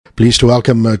Pleased to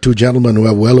welcome two gentlemen who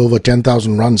have well over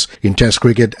 10,000 runs in Test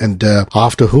cricket and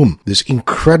after whom this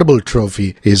incredible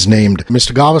trophy is named.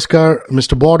 Mr. Gavaskar,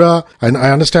 Mr. Border, and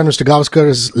I understand Mr. Gavaskar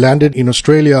has landed in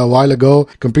Australia a while ago,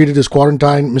 completed his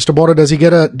quarantine. Mr. Border, does he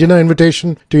get a dinner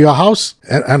invitation to your house?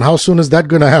 And how soon is that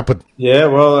going to happen? Yeah,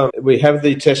 well, we have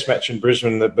the Test match in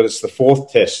Brisbane, but it's the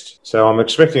fourth Test. So I'm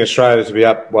expecting Australia to be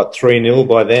up, 3-0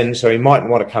 by then. So he might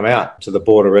want to come out to the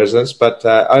Border residence, but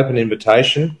open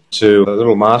invitation to the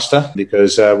little master,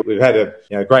 because we've had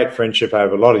a great friendship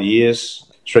over a lot of years,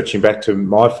 stretching back to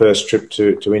my first trip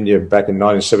to India back in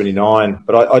 1979.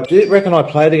 But I do reckon I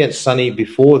played against Sunny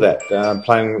before that,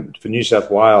 playing for New South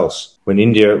Wales when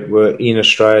India were in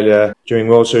Australia during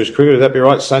World Series cricket. Would that be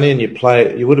right, Sunny? And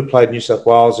you would have played New South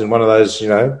Wales in one of those,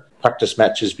 practice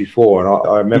matches before, and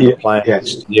I remember playing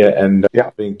against and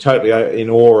being totally in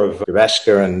awe of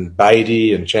Gavaskar and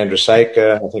Beatty and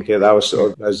Chandrasekhar. I think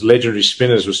those legendary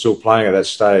spinners were still playing at that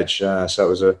stage, so it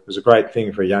was a great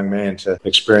thing for a young man to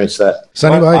experience that.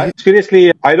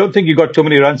 Seriously, I don't think you got too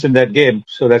many runs in that game,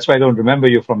 so that's why I don't remember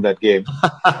you from that game.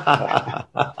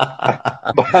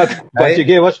 but you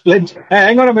gave us plenty.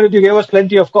 Hang on a minute, you gave us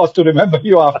plenty, of course, to remember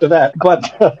you after that. But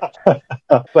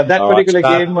that particular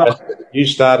game, you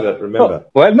started it. Remember?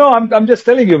 Well, no, I'm just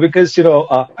telling you because,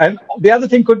 and the other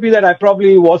thing could be that I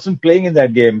probably wasn't playing in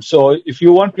that game. So if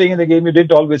you weren't playing in the game, you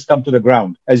didn't always come to the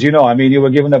ground. As you know, I mean, you were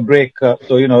given a break.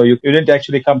 So, you didn't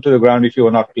actually come to the ground if you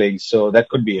were not playing. So that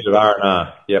could be it.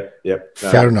 Yep.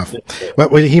 Fair enough.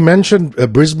 Well, he mentioned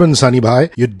Brisbane, Sunny Bhai.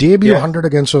 Your debut 100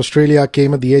 against Australia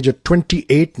came at the age of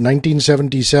 28,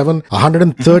 1977,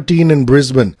 113 in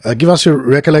Brisbane. Give us your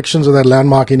recollections of that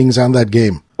landmark innings and that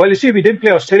game. Well, you see, we didn't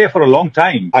play Australia for a long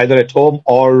time, either at home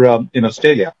or in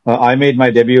Australia. I made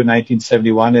my debut in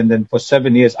 1971, and then for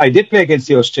 7 years, I did play against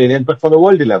the Australians, but for the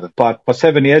World 11. But for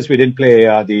 7 years, we didn't play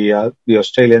the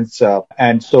Australians.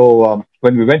 And so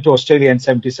when we went to Australia in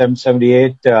 77,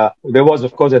 78, there was,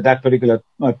 of course, at that particular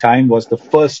time, was the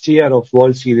first year of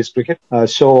World Series cricket.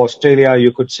 So Australia,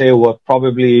 you could say, were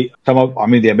probably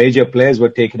their major players were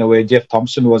taken away. Jeff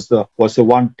Thompson was the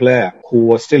one player who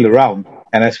was still around.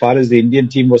 And as far as the Indian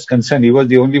team was concerned, he was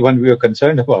the only one we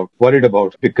were worried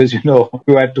about, because,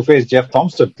 we had to face Jeff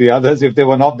Thompson. The others, if they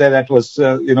were not there, that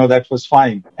was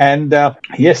fine. And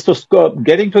yes, so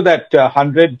getting to that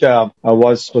 100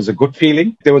 was a good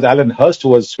feeling. There was Alan Hurst, who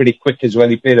was pretty quick as well.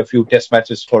 He played a few test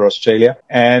matches for Australia,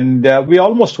 and we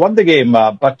almost won the game.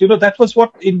 But, that was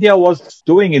what India was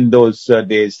doing in those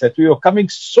days, that we were coming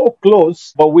so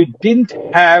close, but we didn't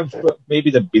have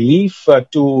maybe the belief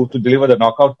to deliver the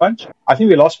knockout punch. I think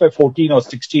we lost by 14 or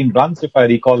 16 runs, if I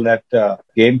recall that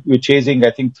game. We were chasing,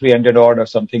 I think, 300 odd or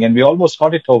something, and we almost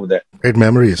got it over there. Great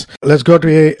memories. Let's go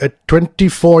to a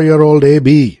 24-year-old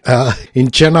AB in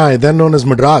Chennai, then known as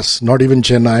Madras, not even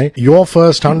Chennai. Your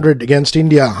first 100 against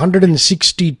India,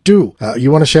 162.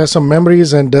 You want to share some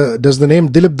memories, and does the name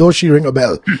Dilip Doshi ring a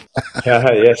bell?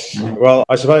 Yes. Well,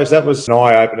 I suppose that was an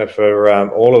eye-opener for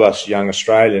all of us young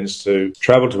Australians to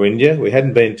travel to India. We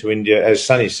hadn't been to India, as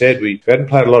Sunny said, we hadn't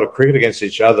played a lot of cricket against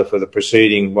each other for the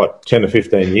preceding, 10 or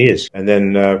 15 years. And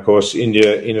then, of course,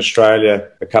 India in Australia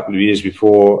a couple of years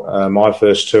before my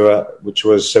first tour, which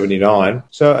was 79.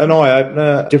 So an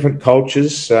eye-opener, different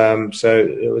cultures. So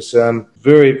it was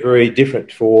very, very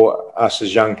different for us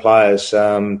as young players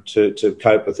to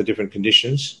cope with the different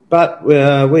conditions. But we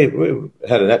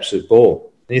had an absolute ball.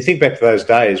 And you think back to those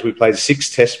days, we played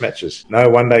 6 test matches, no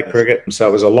one-day cricket. So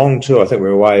it was a long tour. I think we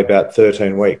were away about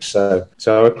 13 weeks. So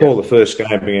I recall the first game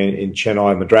being in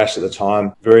Chennai, Madras at the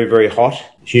time. Very, very hot,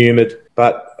 humid.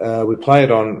 But we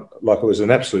played on like it was an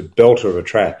absolute belter of a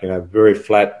track, very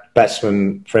flat,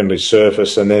 batsman-friendly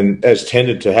surface. And then, as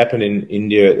tended to happen in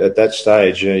India at that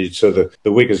stage, you'd sort of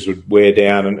the wickets would wear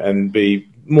down and be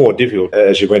more difficult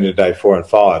as you went into day 4 and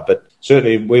 5. But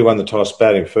certainly we won the toss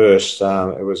batting first.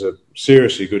 It was a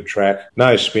seriously good track.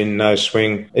 No spin, no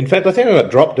swing. In fact, I think I got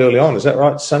dropped early on. Is that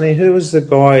right, Sunny? Who was the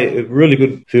guy, a really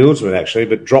good fieldsman actually,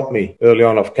 but dropped me early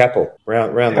on off Capel,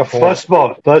 round the corner?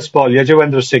 First ball,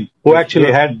 Yajavendra Singh, who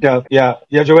actually had,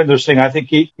 Yajavendra Singh, I think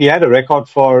he had a record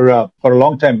for a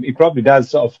long time. He probably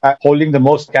does, of holding the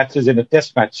most catches in a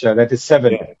test match. That is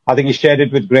 7. Yeah. I think he shared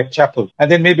it with Greg Chappell.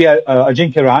 And then maybe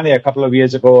Ajinkya Rahane a couple of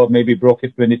years ago maybe broke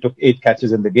it when he took 8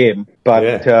 catches in the game.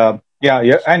 But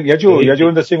and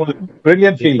Yajavendra Singh was a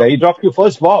brilliant fielder. He dropped you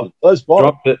first ball.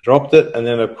 Dropped it, and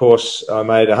then of course I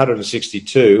made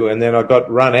 162, and then I got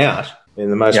run out in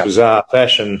the most bizarre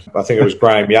fashion. I think it was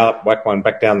Graham Yallop whacked one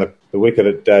back down the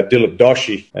wicket at Dilip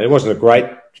Doshi, and it wasn't a great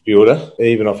fielder,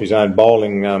 even off his own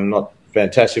bowling, not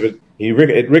fantastic. But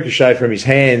it ricocheted from his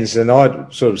hands, and I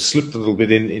sort of slipped a little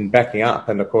bit in backing up,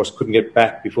 and of course couldn't get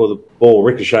back before the ball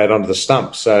ricocheted onto the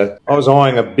stump. So I was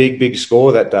eyeing a big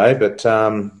score that day, but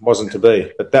wasn't to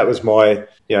be. But that was my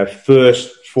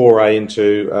first foray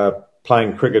into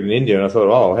playing cricket in India, and I thought,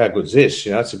 oh, how good's this?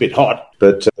 It's a bit hot,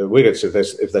 but the wickets,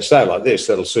 if they stay like this,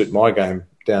 that'll suit my game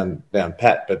down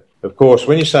pat. But of course,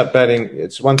 when you start batting,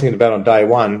 it's one thing to bat on day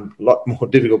one, a lot more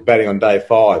difficult batting on day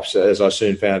 5, so, as I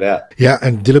soon found out. Yeah,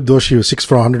 and Dilip Doshi was 6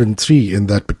 for 103 in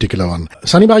that particular one.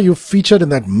 Sanibhai, you featured in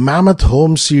that mammoth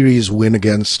home series win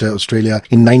against Australia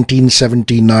in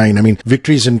 1979. I mean,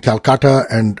 victories in Calcutta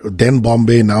and then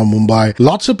Bombay, now Mumbai.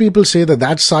 Lots of people say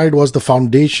that side was the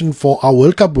foundation for our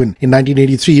World Cup win in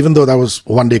 1983, even though that was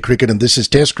one-day cricket and this is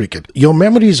Test cricket. Your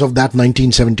memories of that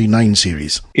 1979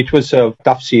 series? It was a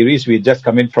tough series. We had just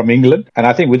come in from England, and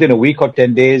I think within a week or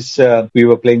 10 days, we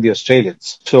were playing the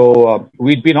Australians. So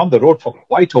we'd been on the road for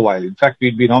quite a while. In fact,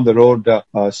 we'd been on the road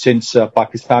since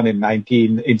Pakistan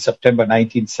in September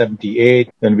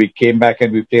 1978. Then we came back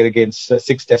and we played against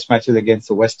 6 test matches against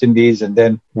the West Indies. And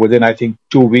then within, I think,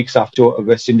 2 weeks after a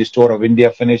West Indies tour of India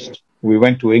finished, we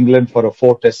went to England for a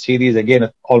 4 test series,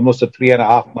 again, almost a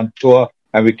 3.5-month tour.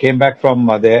 And we came back from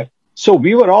there. So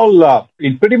we were all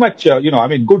in pretty much,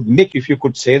 good nick, if you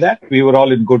could say that. We were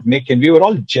all in good nick, and we were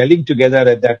all gelling together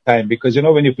at that time because,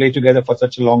 when you play together for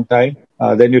such a long time,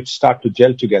 then you start to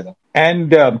gel together.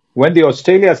 And when the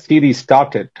Australia series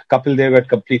started, Kapil Dev had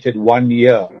completed 1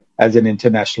 year as an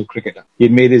international cricketer. He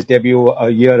made his debut a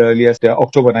year earlier,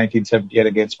 October 1978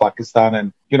 against Pakistan.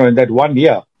 And, in that 1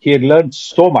 year, he had learned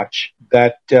so much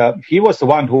that he was the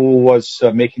one who was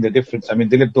making the difference. I mean,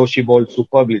 Dilip Doshi bowled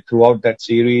superbly throughout that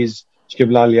series.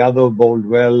 Shivlal Yadav bowled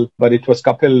well, but it was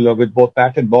Kapil with both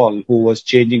bat and ball who was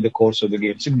changing the course of the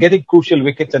game. So getting crucial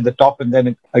wickets at the top and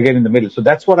then again in the middle. So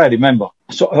that's what I remember.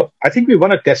 So I think we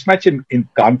won a test match in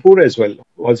Kanpur as well.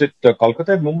 Was it Kolkata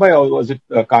and Mumbai, or was it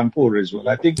Kanpur as well?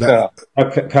 I think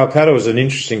Calcutta was an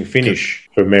interesting finish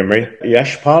from memory.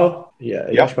 Yashpal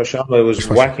Sharma was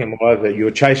whacking him over. You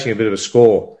were chasing a bit of a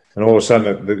score. And all of a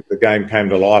sudden, the game came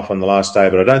to life on the last day.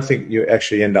 But I don't think you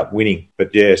actually end up winning.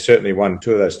 But, yeah, certainly won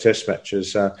 2 of those test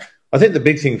matches. I think the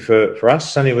big thing for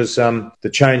us, Sonny, was the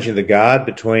change in the guard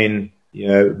between,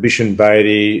 Bishan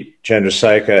Bedi,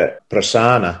 Chandrasekhar,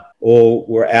 Prasanna, all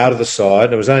were out of the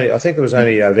side. I think it was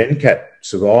only Venkat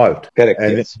survived. Correct,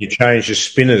 and yes. You changed the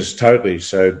spinners totally.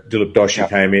 So Dilip Doshi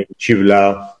came in,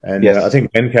 Shivlal, and I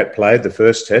think Venkat played the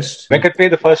first test. Venkat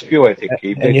played the first few, I think.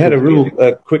 And you had a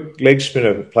real quick leg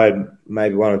spinner who played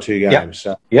maybe 1 or 2 games.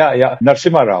 Yeah.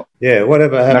 Narasimha Rao. Yeah,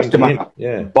 whatever happened to him.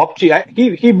 Yeah.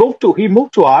 Bobji, he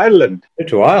moved to Ireland.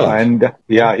 To Ireland?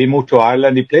 And he moved to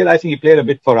Ireland. He played a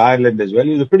bit for Ireland as well.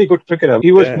 He was a pretty good cricketer.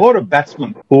 He was more a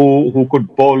batsman who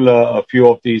could bowl a few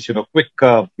of these, quick,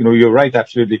 you're right,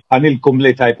 absolutely. Anil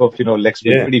Kumble type of, leg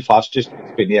spin, pretty fastest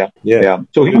spin, yeah.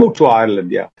 So he moved to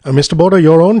Ireland, Mr. Border,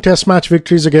 your own test match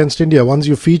victories against India, ones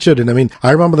you featured in. I mean,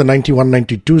 I remember the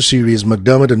 91-92 series,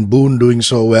 McDermott and Boone doing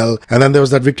so well. And then there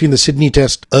was that victory in the Sydney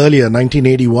Test earlier,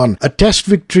 1981. A test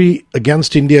victory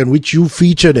against India in which you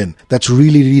featured in, that's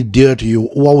really, really dear to you.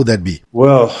 What would that be?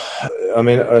 Well, I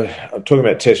mean, I'm talking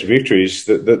about test victories.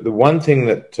 The one thing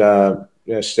that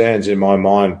stands in my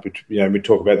mind, we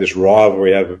talk about this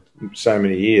rivalry over so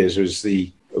many years, was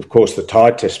of course, the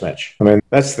Tide Test match. I mean,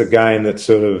 that's the game that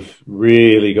sort of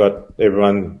really got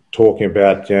everyone talking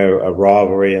about, a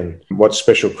rivalry and what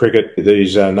special cricket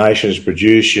these nations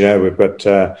produce. We've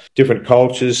got different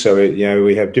cultures, so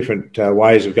we have different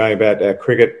ways of going about our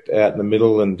cricket out in the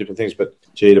middle and different things. But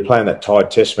to play in that Tide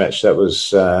Test match, that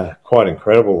was quite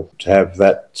incredible to have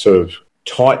that sort of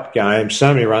tight game,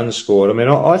 so many runs scored. I mean,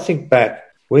 I think back,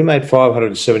 we made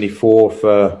 574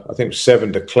 for, I think,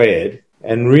 7 declared.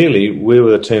 And really, we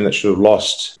were the team that should have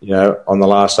lost, on the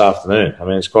last afternoon. I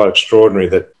mean, it's quite extraordinary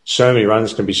that so many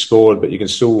runs can be scored, but you can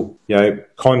still,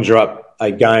 conjure up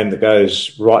a game that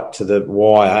goes right to the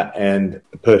wire and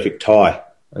a perfect tie.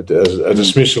 A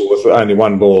dismissal with only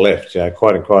 1 ball left,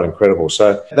 quite incredible.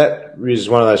 So that is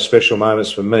one of those special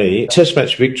moments for me. Test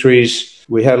match victories,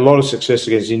 we had a lot of success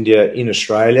against India in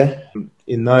Australia.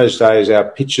 In those days,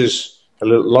 our pitches a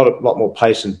lot more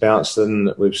pace and bounce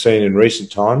than we've seen in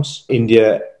recent times.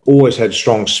 India always had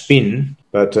strong spin,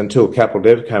 but until Kapil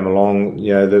Dev came along,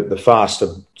 the faster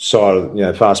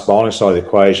side, fast bowling side of the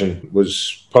equation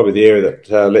was probably the area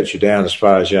that let you down as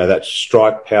far as, that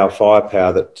strike power,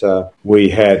 firepower that we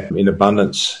had in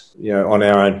abundance, on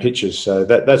our own pitches. So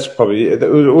that's probably, it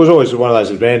was always one of those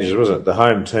advantages, wasn't it? The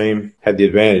home team, had the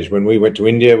advantage. When we went to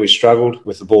India, we struggled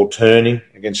with the ball turning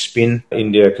against spin.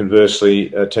 India, conversely,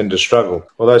 tended to struggle.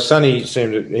 Although Sunny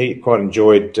he quite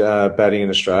enjoyed batting in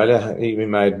Australia. He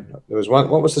made, there was one,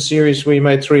 what was the series where he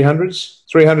made 300s?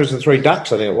 300s and 3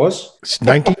 ducks, I think it was. It's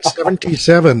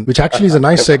 1977, which actually is a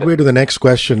nice segue to the next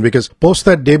question, because post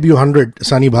that debut 100,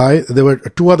 Sunny Bhai, there were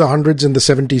 2 other 100s in the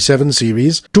 77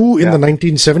 series, 2 in the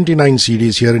 1979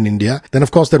 series here in India. Then,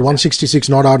 of course, that 166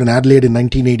 not out in Adelaide in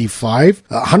 1985,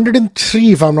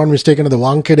 103, if I'm not mistaken, at the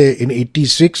Wankhede in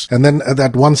 86, and then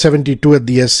that 172 at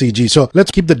the SCG. So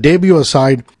let's keep the debut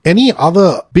aside. Any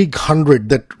other big 100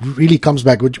 that really comes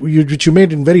back, which you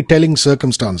made in very telling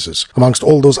circumstances amongst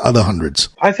all those other 100s?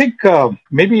 I think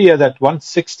maybe that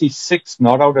 166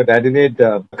 not out at Adelaide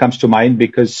comes to mind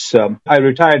because I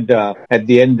retired at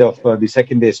the end of the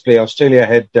second day's play. Australia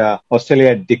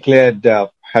had declared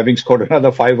having scored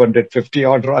another 550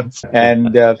 odd runs,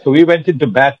 and so we went into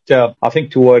bat. I think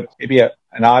toward maybe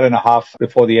an hour and a half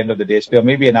before the end of the day's play, or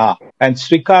maybe an hour. And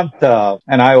Srikanth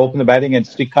and I opened the batting, and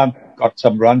Srikanth got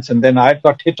some runs, and then I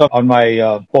got hit on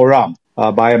my forearm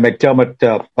by a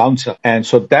McDermott bouncer. And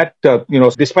so that,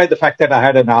 despite the fact that I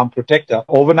had an arm protector,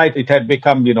 overnight it had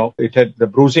become, the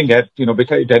bruising had,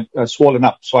 because it had swollen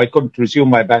up. So I couldn't resume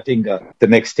my batting the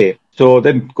next day. So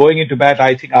then going into bat,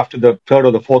 I think after the 3rd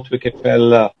or the 4th wicket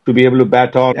fell, to be able to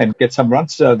bat on and get some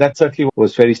runs, that certainly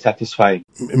was very satisfying.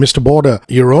 Mr. Border,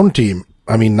 your own team,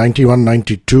 I mean, 91,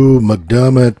 92,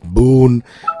 McDermott, Boone,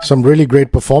 some really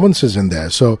great performances in there.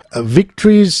 So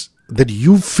victories that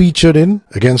you featured in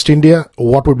against India,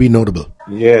 what would be notable?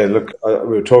 Yeah, look,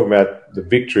 we were talking about the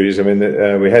victories. I mean,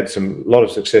 we had a lot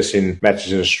of success in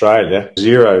matches in Australia,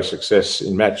 0 success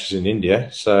in matches in India.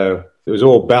 So it was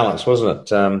all balanced, wasn't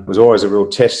it? It was always a real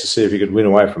test to see if you could win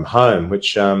away from home,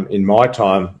 which in my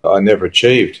time I never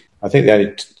achieved. I think the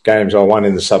only games I won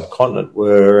in the subcontinent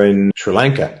were in Sri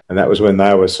Lanka, and that was when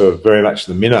they were sort of very much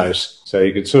the minnows. So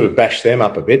you could sort of bash them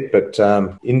up a bit, but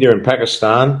India and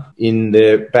Pakistan in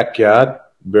their backyard,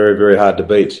 very, very hard to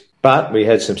beat. But we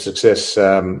had some success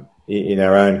in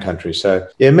our own country. So,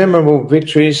 yeah, memorable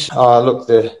victories. Look,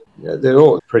 they're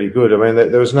all pretty good. I mean, I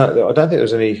don't think there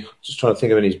was any, just trying to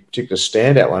think of any particular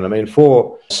standout one. I mean,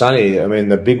 for Sunny,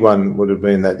 the big one would have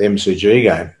been that MCG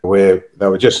game where they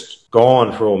were just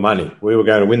gone for all money. We were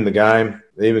going to win the game.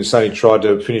 Even Sunny tried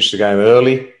to finish the game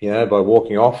early, by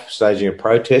walking off, staging a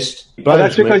protest. But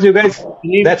that's because you gave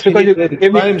me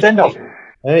a send-off.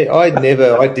 Hey, I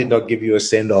did not give you a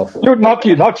send-off. Not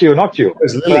you. It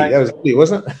was Lily. That was Lily,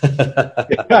 wasn't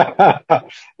it?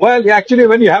 Well, actually,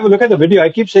 when you have a look at the video, I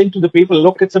keep saying to the people,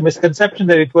 look, it's a misconception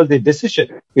that it was the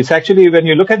decision. It's actually, when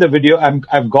you look at the video,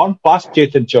 I've gone past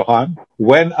Chetan Chauhan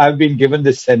when I've been given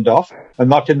this send-off, and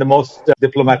not in the most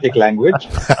diplomatic language.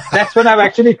 That's when I've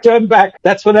actually turned back.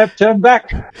 But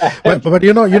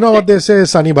you know what they say,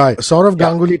 Sunny Bhai. Saurav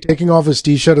Ganguly taking off his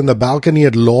t-shirt in the balcony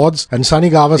at Lord's, and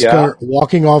Sunny Gavaskar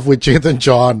walking off with Chetan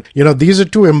Chauhan. These are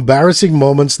 2 embarrassing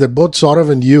moments that both Saurav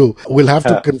and you will have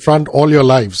to confront all your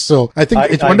lives. So I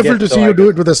think it's wonderful to see you do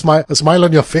it with a smile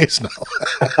on your face now.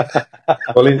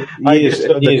 Well, in years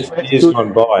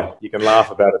gone by, you can laugh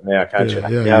about it now, can't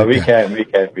you? Yeah, we can.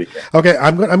 Okay,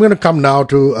 I'm going to come now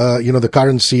to the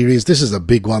current series. This is a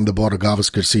big one, the Border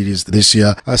Gavaskar series this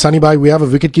year. Sunny Bhai, we have a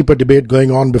wicketkeeper debate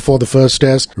going on before the first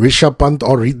test. Rishabh Pant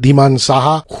or Riddhiman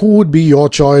Saha. Who would be your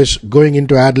choice going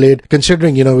into Adelaide,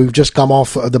 considering we've just come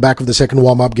off the back of the second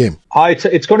warm-up game?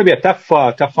 It's going to be a tough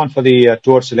one for the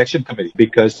tour selection committee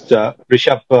because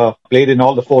Rishabh played in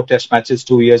all the 4 test matches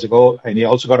 2 years ago, and he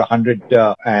also got 100,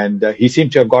 and he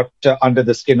seemed to have got under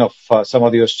the skin of some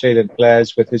of the Australian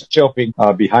players with his chirping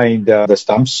behind the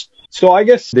stumps. So I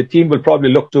guess the team will probably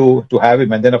look to have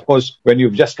him. And then, of course, when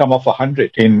you've just come off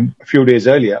 100 in a few days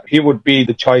earlier, he would be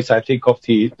the choice, I think, of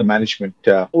the management.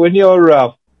 When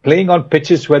you're playing on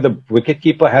pitches where the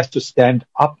wicketkeeper has to stand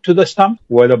up to the stump,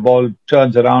 where the ball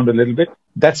turns around a little bit,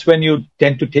 that's when you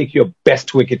tend to take your best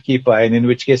wicketkeeper, and in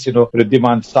which case,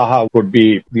 Riddhiman Saha would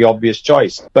be the obvious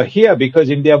choice. But here, because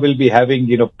India will be having,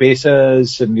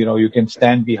 pacers and, you can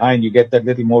stand behind, you get that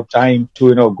little more time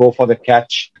to, go for the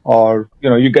catch, or,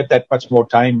 you get that much more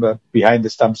time behind the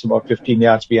stumps, about 15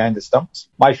 yards behind the stumps.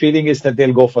 My feeling is that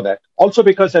they'll go for that. Also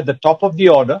because at the top of the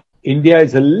order, India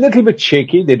is a little bit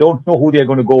shaky. They don't know who they're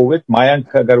going to go with.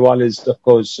 Mayank Agarwal is, of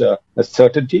course, a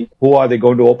certainty. Who are they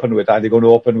going to open with? Are they going to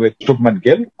open with Shubman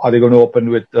Gill? Are they going to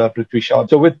open with Prithvi Shaw?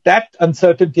 So with that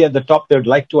uncertainty at the top, they would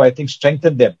like to, I think,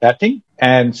 strengthen their batting.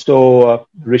 And so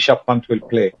Rishabh Pant will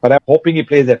play. But I'm hoping he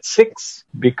plays at 6,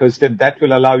 because then that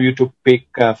will allow you to pick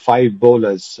 5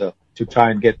 bowlers to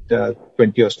try and get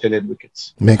 20 Australian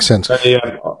wickets. Makes sense.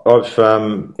 I've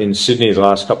in Sydney the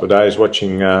last couple of days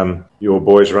watching your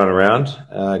boys run around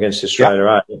against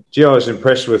Australia. Yeah. Gee, I was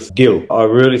impressed with Gill. I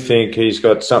really think he's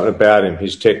got something about him,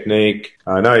 his technique.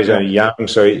 I know he's only young,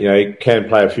 so he can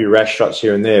play a few rash shots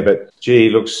here and there, but gee, he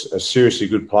looks a seriously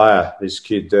good player, this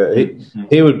kid.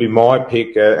 He would be my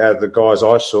pick out of the guys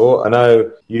I saw. I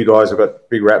know you guys have got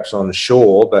big raps on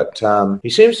Shaw, but he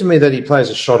seems to me that he plays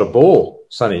a shot of ball.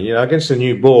 Sonny, against a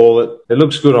new ball, it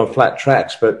looks good on flat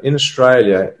tracks, but in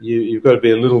Australia, you've got to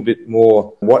be a little bit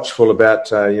more watchful about,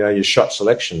 your shot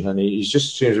selection. And he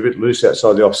just seems a bit loose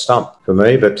outside the off stump for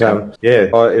me. But,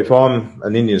 if I'm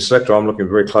an Indian selector, I'm looking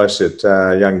very close at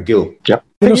young Gill. Yep.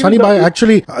 Sunny Bhai,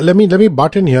 actually, let me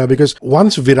butt in here, because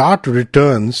once Virat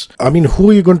returns, who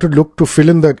are you going to look to fill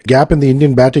in the gap in the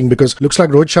Indian batting? Because looks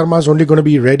like Rohit Sharma is only going to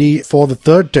be ready for the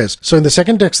third test. So in the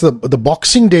second test, the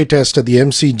Boxing Day test at the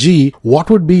MCG,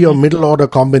 what would be your middle order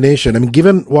combination?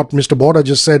 Given what Mr. Border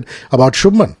just said about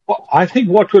Shubman. Well, I think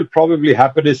what will probably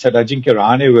happen is that Ajinkya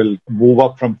Rahane will move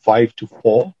up from 5 to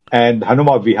 4. And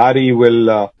Hanuma Vihari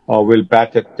will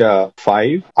bat at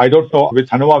 5. I don't know, with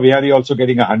Hanuma Vihari also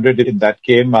getting 100 in that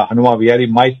game, Hanuma Vihari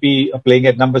might be playing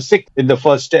at number 6 in the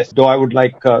first test. Though I would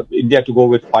like India to go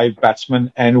with 5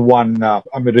 batsmen and one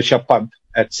Rishabh Pant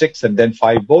at 6 and then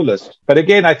 5 bowlers. But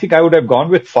again, I think I would have gone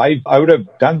with 5. I would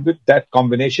have done with that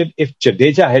combination if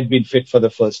Jadeja had been fit for the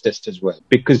first test as well.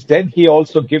 Because then he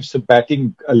also gives the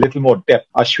batting a little more depth.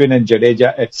 Ashwin and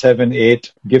Jadeja at 7,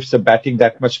 8 gives the batting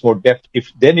that much more depth.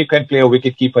 Then you can play a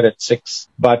wicketkeeper at 6.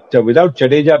 But without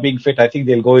Jadeja being fit, I think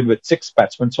they'll go in with 6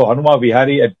 batsmen. So Hanuma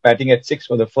Vihari batting at 6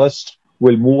 for the first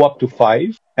will move up to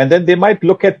 5. And then they might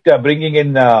look at bringing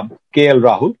in KL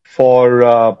Rahul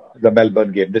for the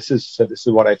Melbourne game. This is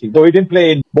what I think. Though he didn't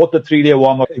play in both the 3-day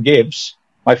warm-up games,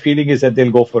 my feeling is that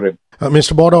they'll go for him.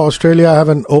 Mr. Border, Australia have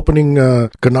an opening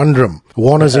conundrum.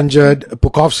 Warner's injured.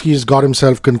 Pukovsky's got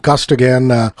himself concussed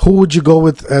again. Who would you go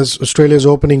with as Australia's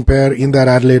opening pair in that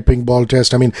Adelaide pink ball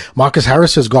test? Marcus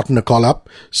Harris has gotten a call-up,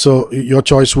 so your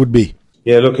choice would be?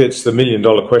 Yeah, look, it's the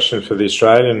million-dollar question for the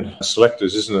Australian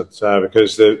selectors, isn't it?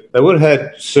 Because they would have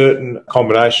had certain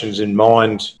combinations in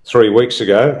mind 3 weeks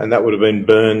ago, and that would have been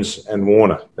Burns and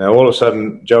Warner. Now, all of a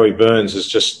sudden, Joey Burns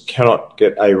just cannot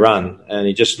get a run, and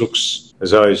he just looks as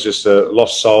though he's just a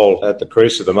lost soul at the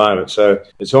crease at the moment. So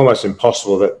it's almost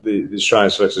impossible that the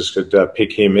Australian selectors could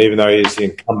pick him, even though he is the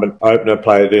incumbent opener,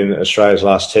 played in Australia's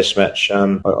last test match.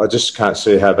 I just can't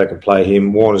see how they can play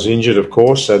him. Warner's injured, of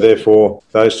course, so therefore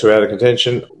those two out of contention.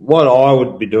 What I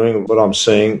would be doing, what I'm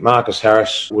seeing, Marcus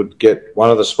Harris would get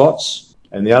one of the spots,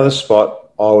 and the other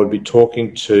spot I would be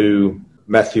talking to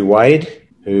Matthew Wade,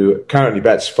 who currently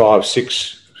bats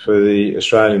 5-6 for the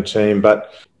Australian team,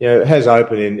 but has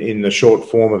opened in the short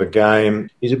form of the game.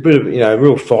 He's a bit of,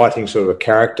 real fighting sort of a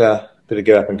character, bit of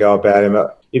get up and go about him.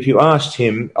 If you asked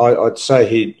him, I'd say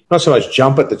he'd not so much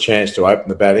jump at the chance to open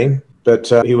the batting,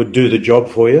 but he would do the job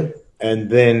for you. And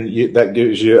then that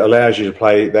allows you to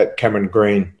play that Cameron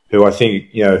Green, who I think,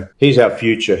 he's our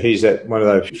future. He's one of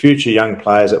those future young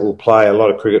players that will play a lot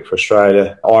of cricket for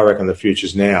Australia. I reckon the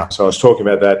future's now. So I was talking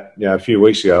about that, a few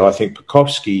weeks ago. I think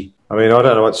Pukovsky, I don't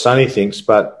know what Sonny thinks,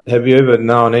 but have you ever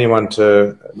known anyone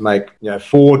to make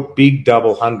 4 big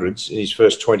double hundreds in his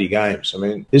first 20 games?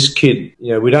 This kid,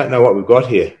 we don't know what we've got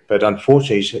here, but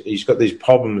unfortunately he's got these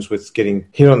problems with getting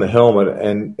hit on the helmet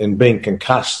and being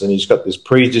concussed, and he's got this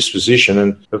predisposition.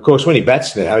 And of course, when he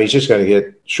bats now, he's just going to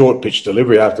get short pitch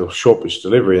delivery after short pitch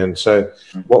delivery. And so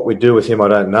what we do with him, I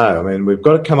don't know. We've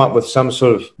got to come up with some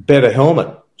sort of better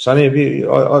helmet. Sonny,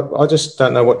 I just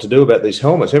don't know what to do about these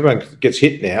helmets. Everyone gets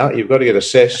hit now. You've got to get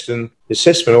assessed, and the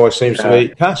assessment always seems to be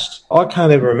cussed. I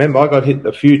can't ever remember. I got hit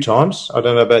a few times. I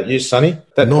don't know about you, Sonny.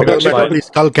 Only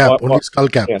skull cap. Only skull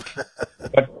cap. Yeah.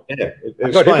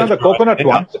 I got hit on the coconut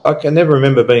one. I can never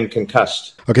remember being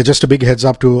concussed. Okay, just a big heads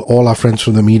up to all our friends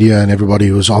from the media and everybody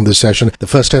who's on this session. The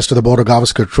first test of the Border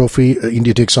Gavaskar Trophy,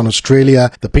 India takes on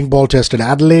Australia. The pink ball test at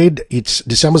Adelaide. It's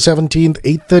December 17th,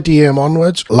 8:30 a.m.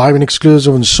 onwards. Live and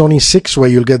exclusive on Sony 6, where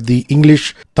you'll get the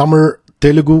English, Tamil,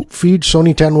 Telugu feed,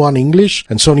 Sony 10.1 English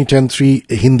and Sony 10.3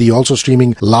 Hindi, also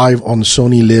streaming live on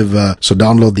Sony Live. So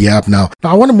download the app now.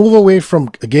 Now I want to move away from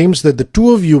games that the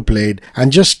two of you played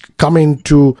and just come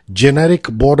into generic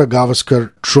Border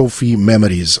Gavaskar Trophy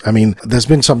memories. There's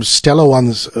been some stellar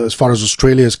ones as far as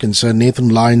Australia is concerned. Nathan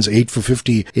Lyons 8 for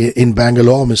 50 in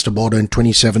Bangalore, Mr. Border, in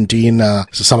 2017.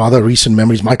 Some other recent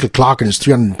memories. Michael Clark and his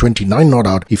 329 not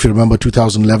out. If you remember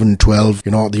 2011-12,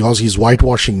 the Aussies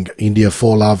whitewashing India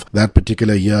for love, that particular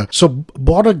particular year. So,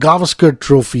 Border Gavaskar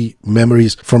Trophy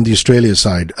memories from the Australia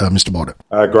side, Mr. Border.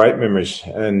 Great memories.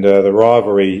 And the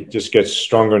rivalry just gets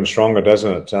stronger and stronger,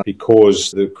 doesn't it?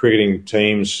 Because the cricketing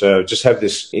teams just have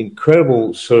this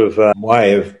incredible sort of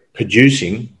way of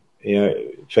producing,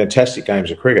 fantastic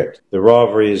games of cricket. The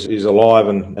rivalry is alive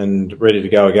and ready to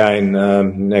go again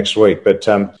next week. But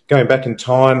going back in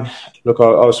time, look,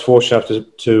 I was fortunate enough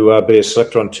to be a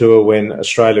selector on tour when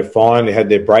Australia finally had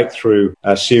their breakthrough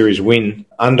series win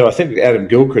under, I think Adam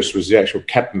Gilchrist was the actual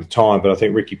captain at the time, but I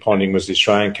think Ricky Ponting was the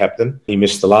Australian captain. He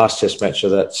missed the last test match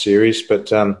of that series. But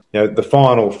the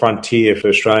final frontier for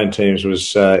Australian teams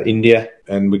was India.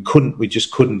 And we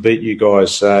just couldn't beat you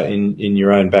guys in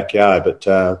your own backyard. But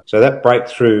so that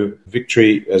breakthrough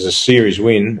victory as a series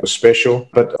win was special.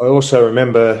 But I also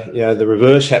remember, the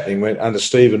reverse happening under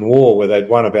Stephen Waugh, where they'd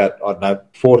won about,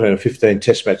 14 or 15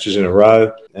 test matches in a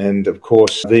row. And of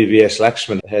course, VVS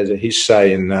Laxman had his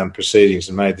say in proceedings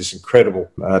and made this incredible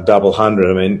double hundred.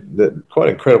 I mean, quite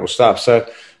incredible stuff. So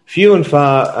few and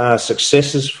far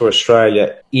successes for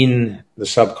Australia in the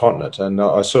subcontinent. And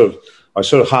I sort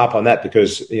of harp on that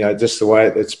because, just the way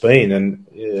it's been. And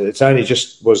it's only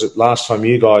was it last time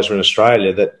you guys were in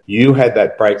Australia that you had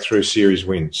that breakthrough series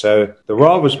win. So the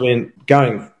rivalry's been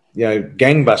going,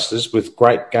 gangbusters with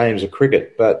great games of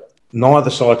cricket, but neither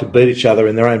side could beat each other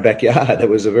in their own backyard. It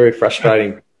was a very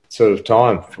frustrating sort of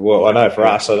time. Well, I know for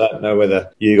us, I don't know whether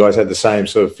you guys had the same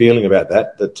sort of feeling about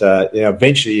that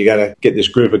eventually you're going to get this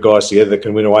group of guys together that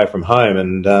can win away from home,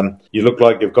 and you look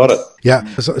like you've got it. Yeah,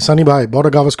 Sunny Bhai, Border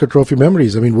Gavaskar Trophy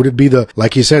memories. I mean, would it be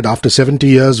like you said, after 70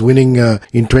 years winning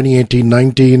in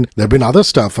 2018-19, there have been other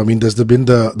stuff. I mean, there's been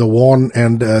the Vaughan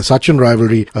and Sachin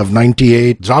rivalry of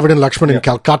 98, Dravid and Lakshman in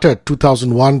Calcutta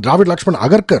 2001, Dravid Lakshman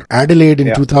Agarkar, Adelaide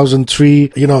in 2003,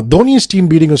 Dhoni's team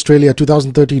beating Australia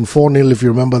 2013 4-0, if you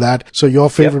remember that. So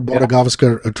your favorite Border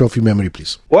Gavaskar Trophy memory,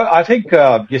 please. Well, I think,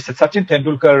 Sachin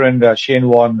Tendulkar and Shane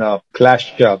Warne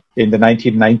clashed in the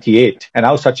 1998, and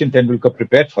how Sachin Tendulkar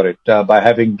prepared for it by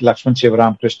having Lakshman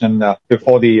Sivaram-Krishnan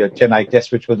before the Chennai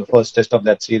test, which was the first test of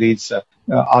that series,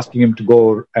 asking him to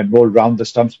go and bowl round the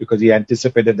stumps because he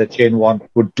anticipated that Shane Warne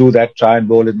would do that, try and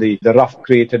bowl in the rough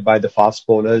created by the fast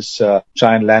bowlers,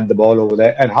 try and land the ball over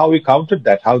there, and how he countered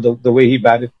that, how the way he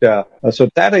batted. So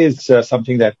that is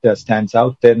something that stands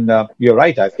out. Then you're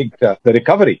right. I think the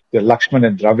recovery, the Lakshman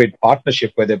and Dravid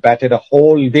partnership, where they batted a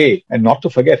whole day, and not to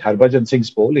forget Harbhajan Singh's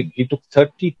bowling. He took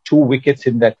 32 wickets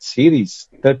in that series,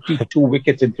 32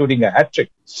 wickets, including a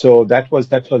hat-trick. So that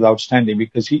was outstanding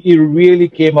because he really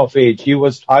came of age. He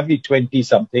was hardly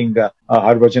 20-something,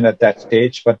 Harbhajan at that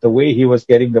stage, but the way he was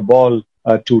getting the ball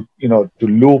to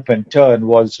loop and turn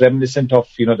was reminiscent of,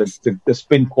 the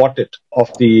spin quartet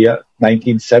of the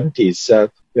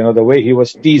 1970s. The way he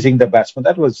was teasing the batsman,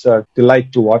 that was a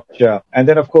delight to watch. And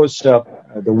then, of course, the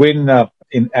win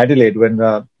in Adelaide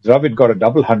when Dravid got a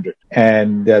double 100,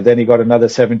 and then he got another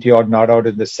 70-odd not out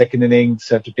in the second innings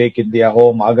to take India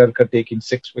home. Agarkar taking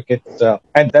 6 wickets,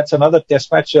 and that's another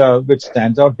test match which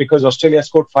stands out because Australia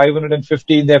scored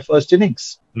 550 in their first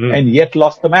innings and yet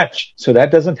lost the match. So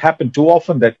that doesn't happen too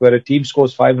often, that where a team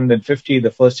scores 550 in the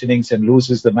first innings and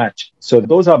loses the match. So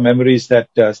those are memories that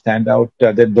stand out.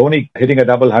 Then Dhoni hitting a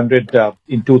double 100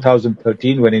 in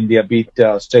 2013 when India beat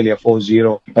Australia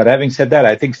 4-0. But having said that,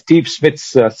 I think Steve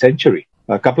Smith's century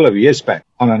a couple of years back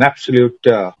on an absolute,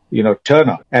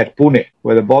 turner at Pune,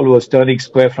 where the ball was turning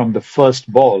square from the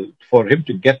first ball. For him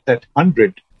to get that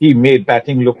 100, he made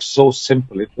batting look so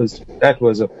simple. That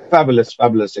was a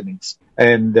fabulous innings.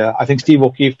 And I think Steve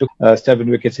O'Keefe took 7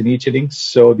 wickets in each innings.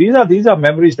 So these are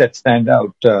memories that stand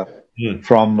out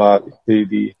from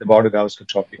the Border Gavaskar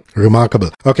Trophy. Remarkable.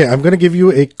 Okay, I'm going to give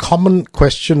you a common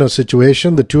question or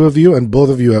situation, the two of you, and both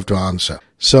of you have to answer.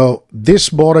 So, this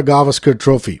Border Gavaskar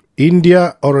Trophy,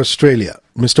 India or Australia?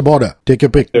 Mr. Border, take your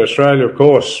pick. Australia, of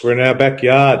course. We're in our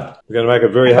backyard. We're going to make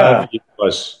it very hard for you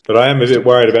guys. But I am a bit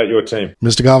worried about your team.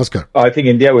 Mr. Gavaskar. I think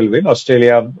India will win.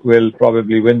 Australia will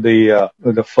probably win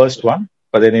the first one.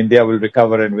 But then India will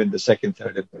recover and win the second,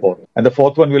 third, and fourth. And the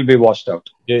fourth one will be washed out.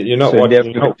 Yeah, you're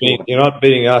not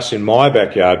beating us in my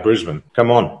backyard, Brisbane.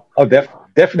 Come on. Oh,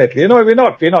 definitely. We're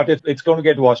not. It's going to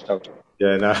get washed out.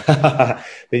 Yeah, no.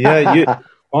 But,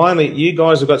 finally, you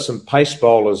guys have got some pace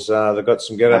bowlers. They've got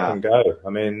some get up and go. I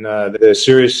mean, they're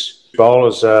serious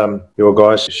bowlers. Your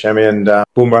guys, Shami and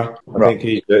Bumrah. I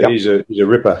think he's a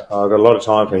ripper. I've got a lot of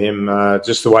time for him.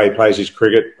 Just the way he plays his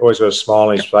cricket. Always got a smile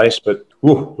on his face, but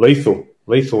lethal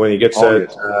when he gets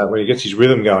when he gets his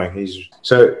rhythm going.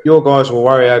 So your guys will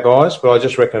worry our guys, but I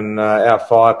just reckon our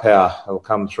firepower will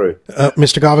come through.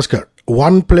 Mr. Gavaskar,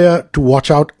 one player to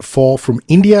watch out for from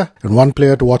India and one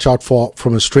player to watch out for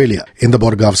from Australia in the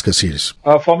Border Gavaskar series?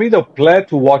 For me, the player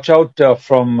to watch out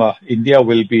from India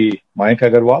will be Mayank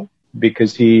Agarwal,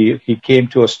 because he came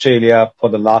to Australia for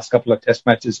the last couple of test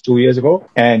matches 2 years ago,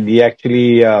 and he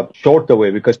actually showed the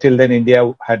way, because till then India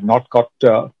had not got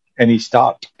any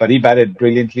start. But he batted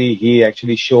brilliantly. He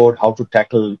actually showed how to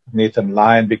tackle Nathan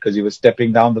Lyon, because he was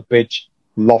stepping down the pitch,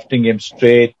 lofting him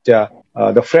straight,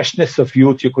 the freshness of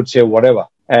youth, you could say, whatever.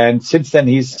 And since then,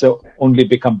 he's only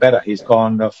become better. He's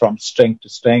gone from strength to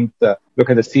strength. Look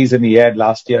at the season he had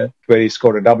last year, where he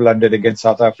scored a double-hundred against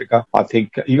South Africa. I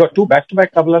think he got 2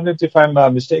 back-to-back double-hundreds, if I'm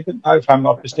not mistaken.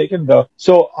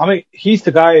 So, I mean, he's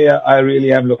the guy I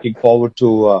really am looking forward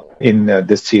to in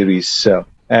this series.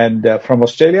 And from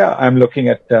Australia, I'm looking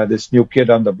at this new kid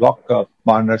on the block,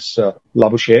 Marnus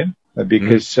Labuschagne,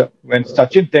 because when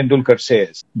Sachin Tendulkar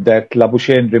says that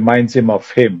Labuschagne reminds him of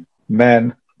him,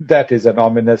 man, that is an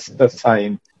ominous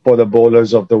sign for the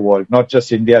bowlers of the world, not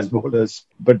just India's bowlers,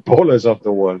 but bowlers of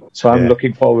the world. So I'm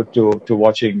looking forward to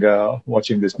watching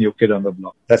this new kid on the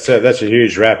block. That's a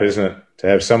huge rap, isn't it? To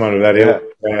have someone with that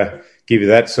ilk give you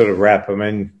that sort of rap. I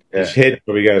mean, his head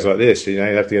probably goes like this. You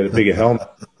have to get a bigger helmet.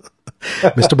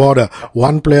 Mr. Border,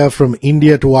 one player from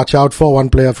India to watch out for, one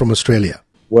player from Australia.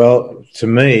 Well, to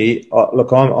me,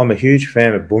 look, I'm a huge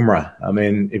fan of Bumrah. I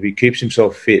mean, if he keeps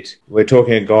himself fit, we're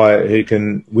talking a guy who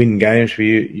can win games for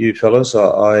you fellas.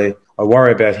 I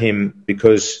worry about him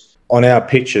because on our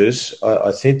pitches,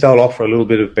 I think they'll offer a little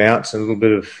bit of bounce and a little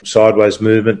bit of sideways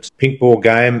movement. Pink ball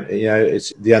game,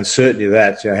 it's the uncertainty of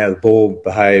that, how the ball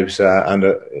behaves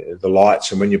under the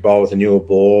lights and when you bowl with a newer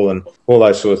ball and all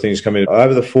those sort of things come in.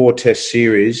 Over the 4 test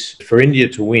series, for India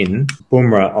to win,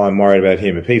 Bumrah, I'm worried about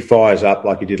him. If he fires up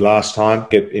like he did last time,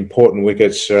 get important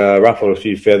wickets, ruffle a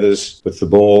few feathers with the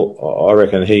ball, I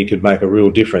reckon he could make a real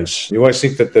difference. You always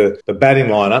think that the batting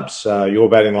lineups, your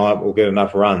batting lineup will get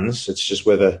enough runs. It's just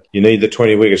whether you need the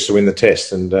 20 wickets to win the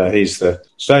test, and he's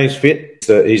fit.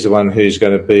 He's the one who's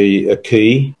going to be a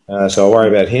key, so I worry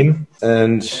about him.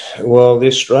 And, well, the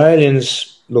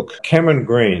Australians, look, Cameron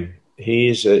Green,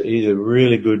 he's a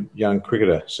really good young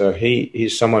cricketer, so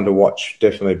he's someone to watch,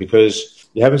 definitely, because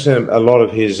you haven't seen a lot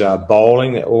of his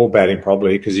bowling or batting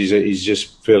probably because he's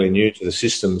just fairly new to the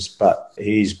systems, but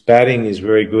his batting is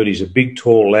very good. He's a big,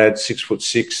 tall lad,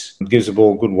 6'6", gives the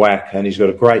ball a good whack, and he's got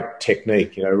a great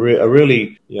technique, a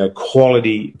really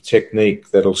quality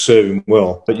technique that'll serve him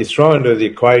well. But you throw into the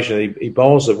equation, he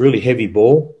bowls a really heavy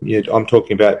ball. I'm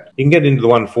talking about, he can get into the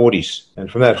 140s,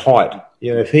 and from that height,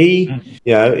 if he,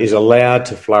 is allowed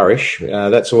to flourish,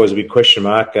 that's always a big question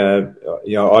mark.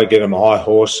 I get him a high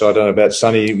horse, so I don't know about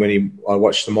Sonny when I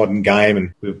watch the modern game,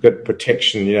 and we've got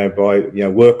protection, by,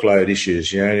 workload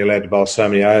issues. You're allowed to bowl so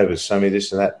many overs, so many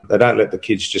this and that. They don't let the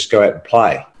kids just go out and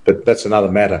play. But that's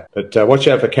another matter. But watch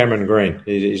out for Cameron Green.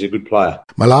 He's a good player.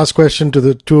 My last question to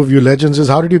the two of you legends is,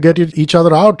 how did you get each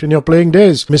other out in your playing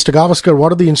days? Mr. Gavaskar,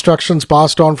 what are the instructions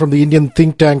passed on from the Indian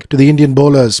think tank to the Indian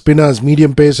bowlers, spinners,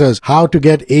 medium pacers? How to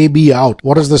get AB out?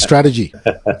 What is the strategy?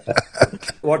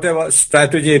 Whatever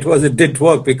strategy it was, it didn't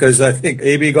work because I think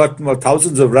AB got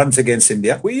thousands of runs against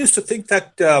India. We used to think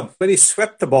that when he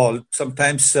swept the ball,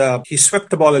 sometimes he swept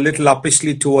the ball a little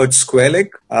uppishly towards square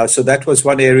leg. So that was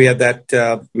one area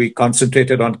that we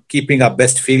concentrated on keeping our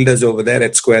best fielders over there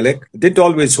at square leg. It didn't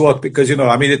always work because,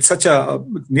 it's such a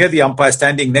near the umpire,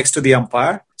 standing next to the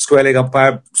umpire, square leg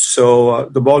umpire. So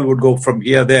the ball would go from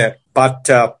here, there. But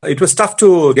it was tough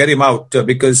to get him out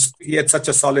because he had such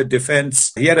a solid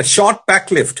defense. He had a short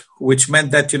backlift, which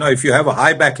meant that, if you have a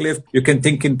high backlift, you can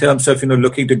think in terms of,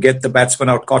 looking to get the batsman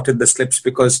out caught in the slips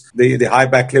because the high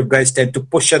backlift guys tend to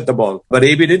push at the ball. But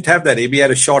AB didn't have that. AB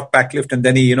had a short backlift and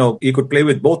then he could play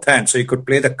with both hands. So he could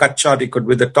play the cut shot, he could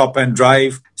with the top hand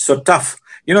drive. So tough.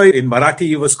 In Marathi,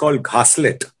 he was called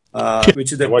ghaslet.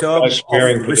 Which is the term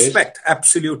of respect,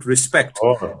 absolute respect.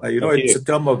 It's a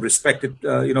term of respect.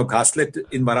 Ghaslet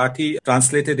in Marathi,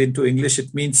 translated into English,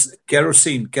 it means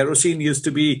kerosene. Kerosene used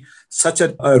to be such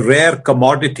a rare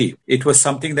commodity. It was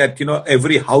something that,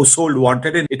 every household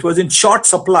wanted, and it was in short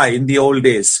supply in the old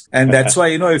days. And that's why,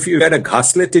 if you had a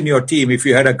ghaslet in your team, if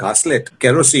you had a ghaslet,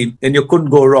 kerosene, then you couldn't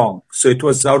go wrong. So it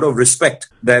was out of respect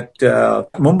that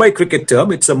Mumbai cricket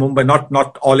term, it's a Mumbai,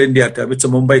 not all India term, it's a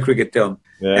Mumbai cricket term.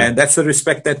 And that's the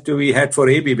respect that we had for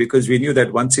AB, because we knew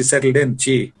that once he settled in,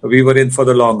 we were in for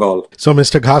the long haul. So,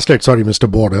 Mr. Mr.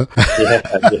 Border,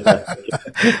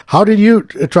 how did you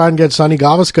try and get Sunny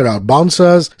Gavaskar out?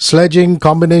 Bouncers, sledging,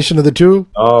 combination of the two?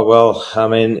 Oh, well, I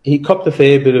mean, he copped a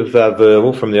fair bit of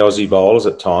verbal from the Aussie bowlers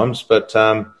at times, but,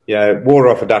 water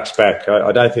off a duck's back.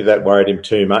 I don't think that worried him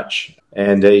too much.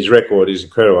 And his record is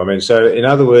incredible. I mean, so in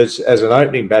other words, as an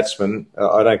opening batsman,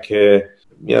 I don't care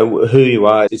who you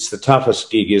are. It's the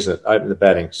toughest gig, isn't it? Open the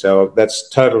batting. So that's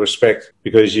total respect,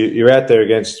 because you're out there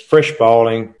against fresh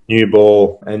bowling, new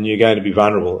ball, and you're going to be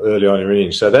vulnerable early on in your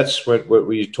innings. So that's what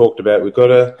we talked about. We've got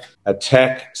to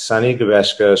attack Sunil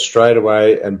Gavaskar straight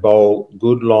away and bowl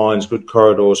good lines, good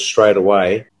corridors straight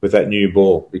away with that new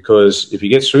ball, because if he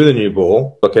gets through the new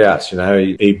ball, look out,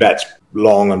 he bats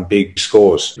long and big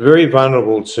scores. Very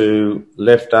vulnerable to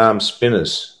left arm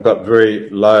spinners. Got very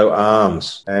low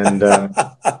arms. And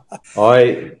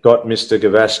I got Mr.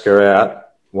 Gavaskar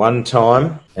out one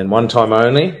time and one time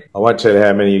only. I won't tell you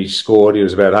how many he scored. He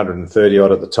was about 130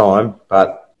 odd at the time,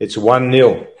 but it's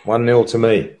 1-0. 1-0 to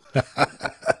me.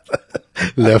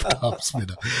 Left arm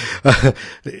spinner.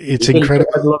 It's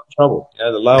incredible. Had a lot of trouble.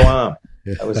 The low arm.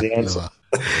 That was the answer.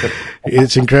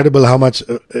 It's incredible how much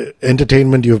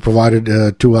entertainment you've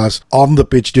provided to us on the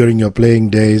pitch during your playing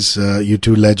days, you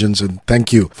two legends, and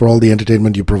thank you for all the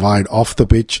entertainment you provide off the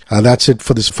pitch. That's it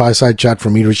for this fireside chat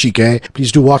from me, Hrishikesh.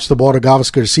 Please do watch the Border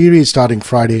Gavaskar series starting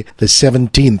Friday the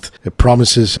 17th. It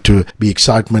promises to be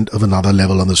excitement of another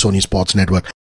level on the Sony Sports Network.